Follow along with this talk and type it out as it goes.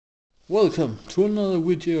Welcome to another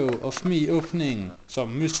video of me opening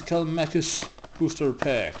some mystical Magus booster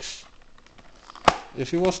packs.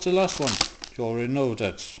 If you watched the last one, you already know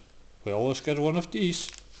that we always get one of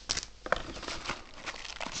these.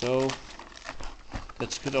 So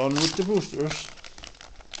let's get on with the boosters.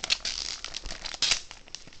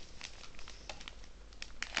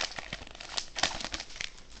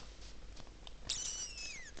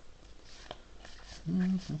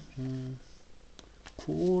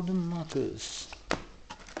 Cool Magus.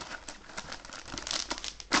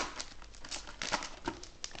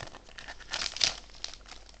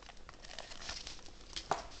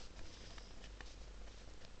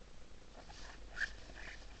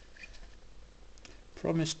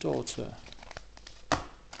 Promised Daughter.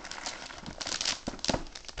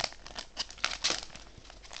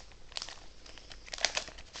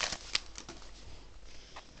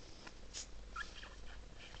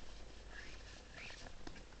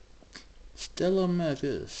 Stellar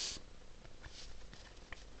Magus.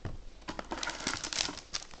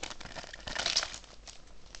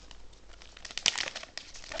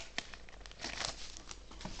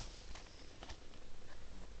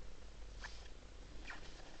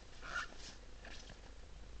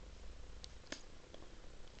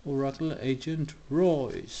 Oracle Agent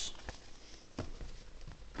Royce.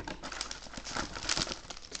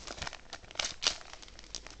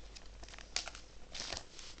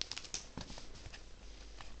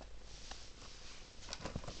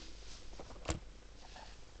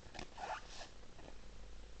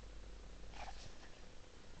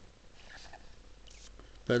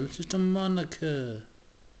 Battle System Monica.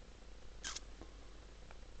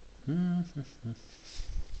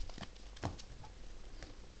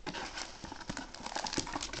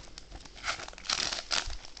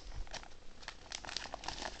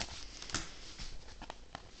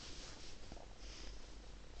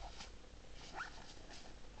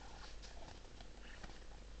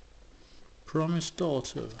 Promised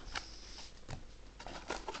Daughter.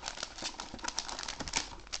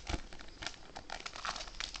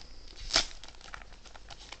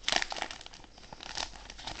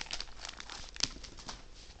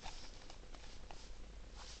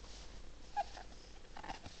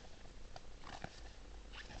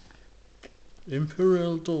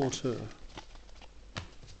 Imperial Daughter.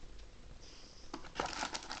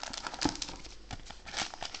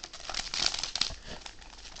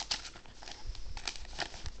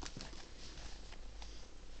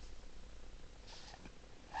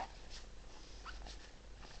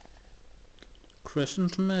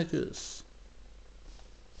 Crescent Magus.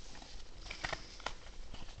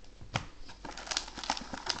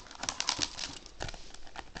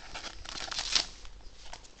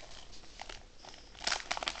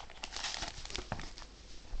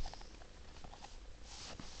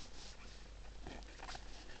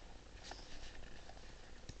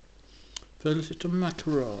 Felicity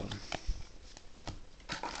Macaron.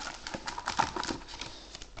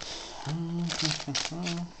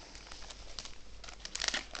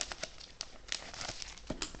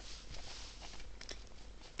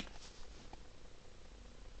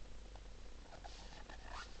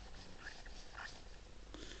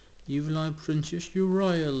 Evil Eye Princess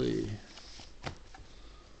Uriah.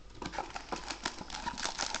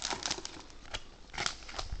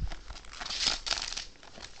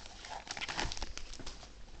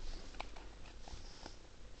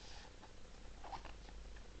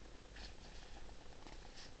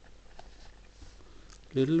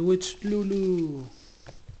 Little Witch Lulu.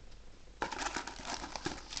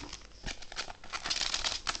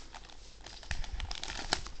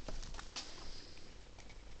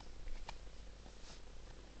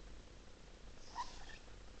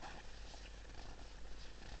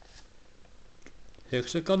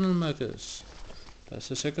 Hexagonal Magus. That's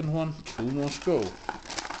the second one. 2 more to go.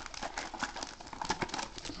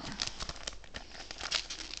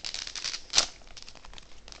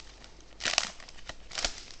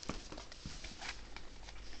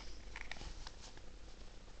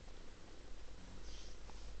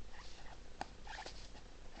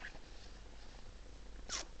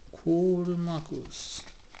 Cool Magus.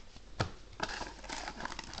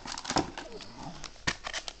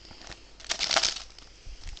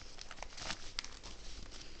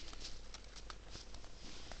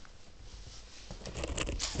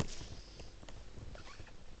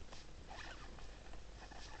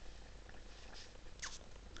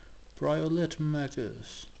 Violet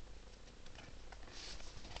Magus.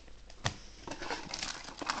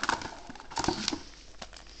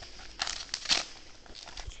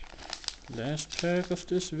 Last pack of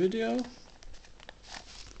this video.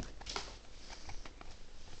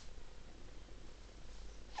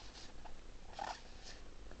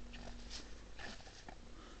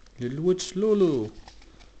 Little Witch Lulu.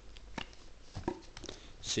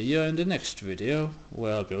 See you in the next video,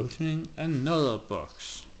 where I'll be opening another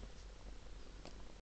box.